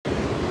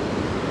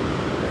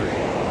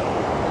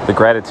The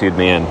Gratitude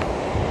Man.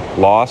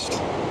 Lost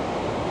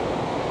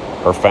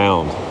or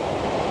found.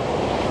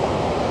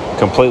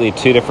 Completely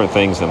two different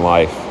things in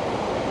life.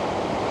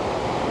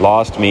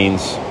 Lost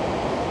means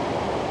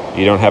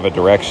you don't have a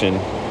direction.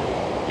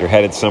 You're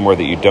headed somewhere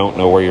that you don't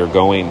know where you're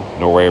going,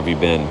 nor where have you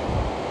been.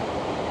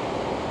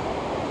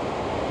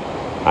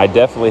 I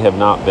definitely have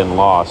not been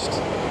lost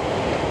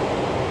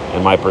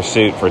in my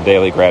pursuit for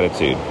daily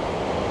gratitude.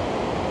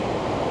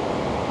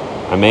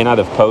 I may not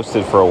have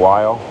posted for a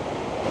while,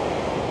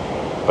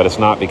 but it's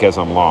not because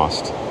I'm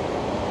lost.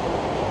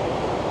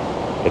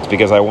 It's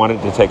because I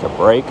wanted to take a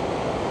break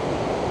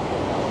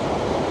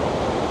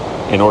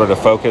in order to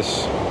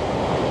focus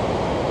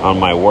on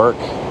my work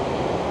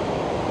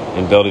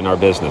and building our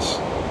business.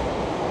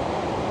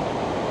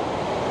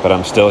 But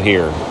I'm still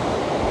here.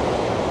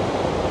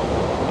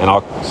 And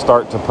I'll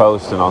start to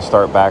post and I'll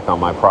start back on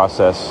my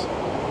process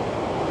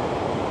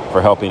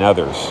for helping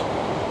others.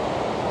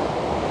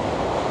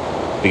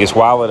 Because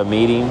while at a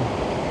meeting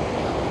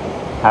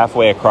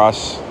halfway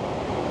across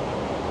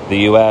the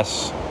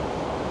U.S.,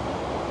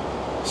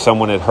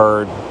 someone had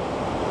heard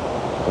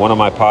one of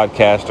my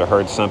podcasts or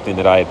heard something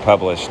that I had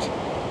published,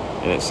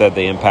 and it said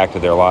they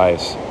impacted their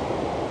lives,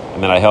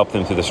 and that I helped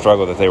them through the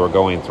struggle that they were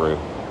going through.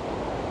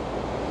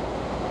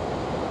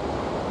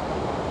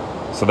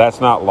 So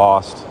that's not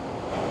lost.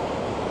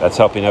 That's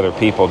helping other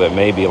people that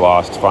may be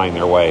lost find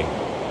their way.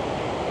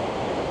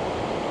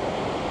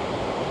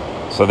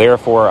 So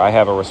therefore, I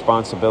have a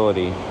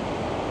responsibility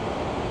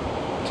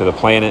to the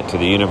planet, to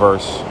the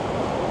universe,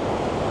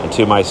 and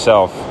to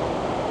myself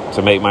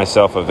to make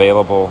myself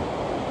available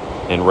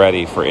and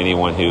ready for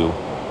anyone who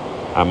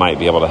I might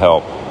be able to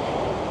help.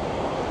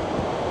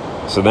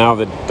 So now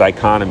the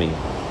dichotomy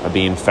of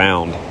being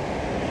found.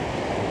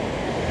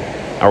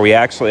 Are we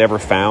actually ever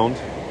found?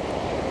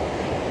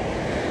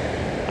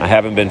 I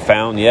haven't been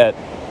found yet.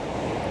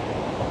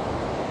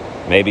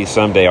 Maybe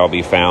someday I'll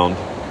be found.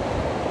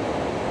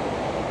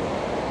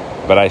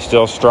 But I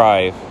still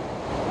strive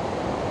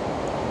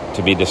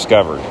to be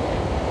discovered.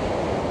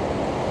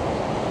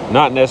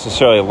 Not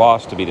necessarily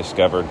lost to be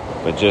discovered,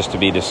 but just to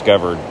be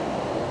discovered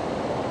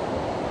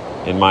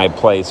in my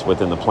place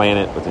within the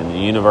planet, within the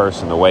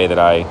universe, and the way that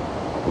I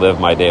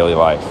live my daily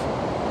life.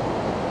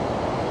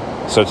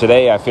 So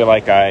today I feel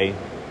like I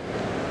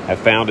have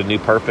found a new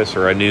purpose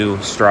or a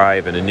new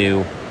strive and a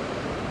new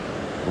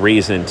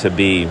reason to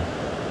be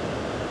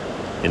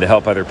and to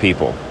help other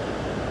people.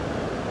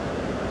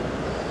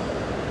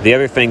 The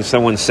other thing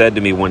someone said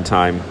to me one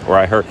time, or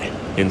I heard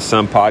in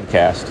some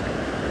podcast,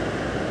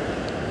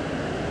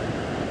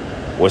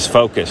 was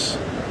focus.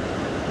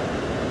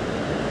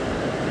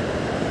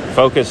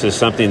 Focus is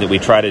something that we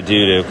try to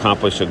do to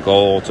accomplish a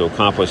goal, to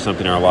accomplish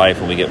something in our life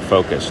when we get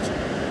focused.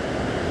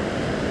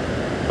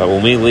 But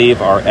when we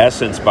leave our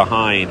essence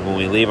behind, when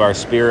we leave our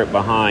spirit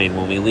behind,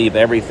 when we leave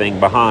everything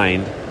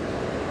behind,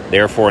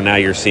 therefore now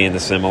you're seeing the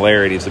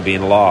similarities of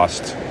being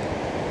lost.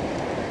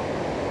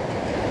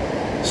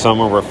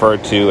 Someone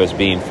referred to as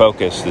being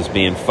focused as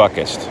being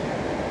fuckist.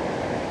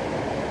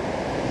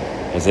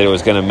 As that it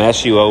was going to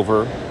mess you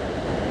over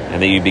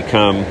and that you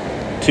become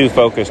too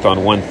focused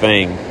on one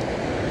thing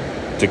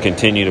to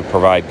continue to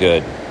provide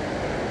good.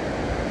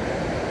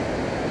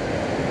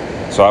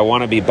 So I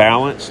want to be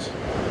balanced.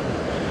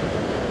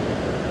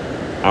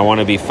 I want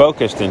to be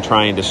focused in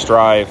trying to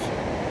strive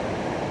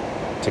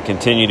to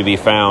continue to be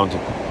found,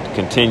 to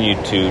continue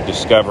to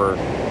discover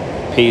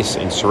peace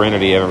and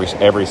serenity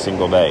every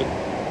single day.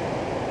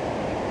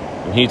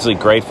 I'm hugely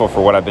grateful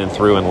for what I've been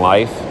through in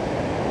life.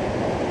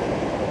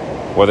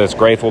 Whether it's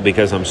grateful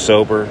because I'm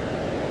sober,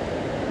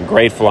 I'm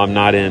grateful I'm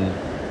not in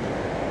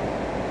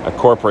a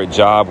corporate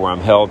job where I'm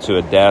held to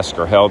a desk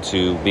or held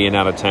to being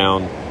out of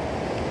town,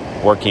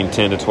 working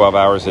 10 to 12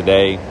 hours a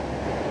day.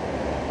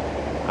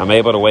 I'm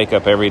able to wake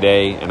up every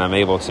day and I'm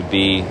able to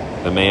be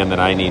the man that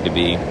I need to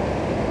be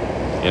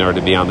in order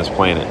to be on this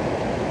planet.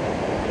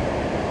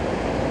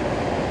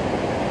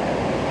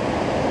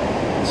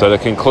 So to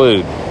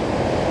conclude,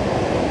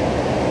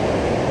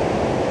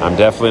 I'm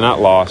definitely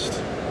not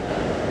lost.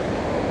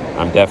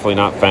 I'm definitely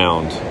not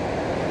found.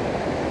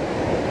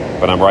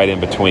 But I'm right in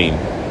between.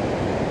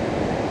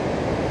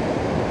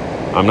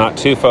 I'm not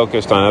too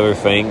focused on other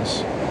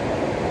things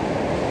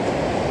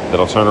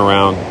that'll turn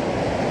around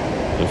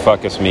and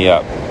focus me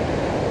up.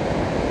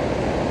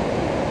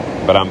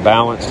 But I'm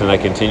balanced and I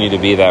continue to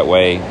be that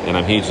way, and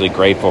I'm hugely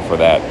grateful for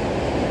that.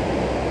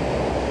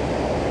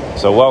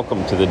 So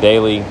welcome to the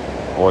daily,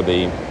 or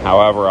the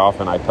however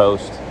often I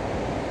post,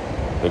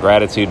 The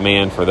Gratitude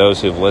Man. For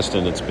those who've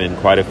listened, it's been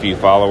quite a few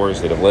followers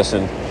that have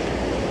listened.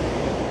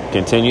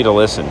 Continue to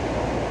listen.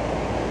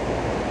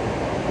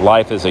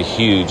 Life is a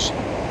huge,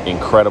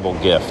 incredible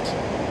gift.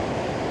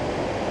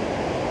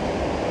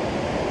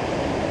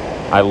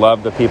 I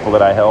love the people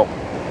that I help.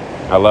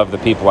 I love the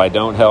people I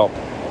don't help.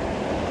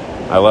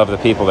 I love the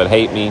people that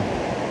hate me.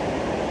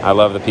 I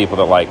love the people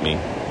that like me.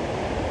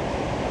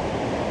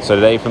 So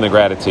today, from the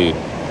gratitude,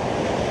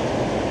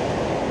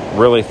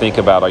 really think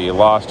about, are you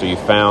lost? Are you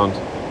found?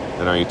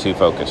 And are you too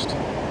focused?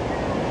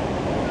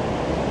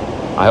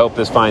 I hope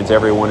this finds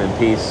everyone in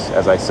peace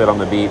as I sit on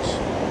the beach,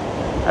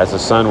 as the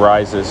sun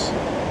rises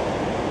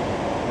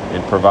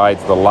and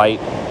provides the light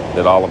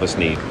that all of us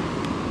need.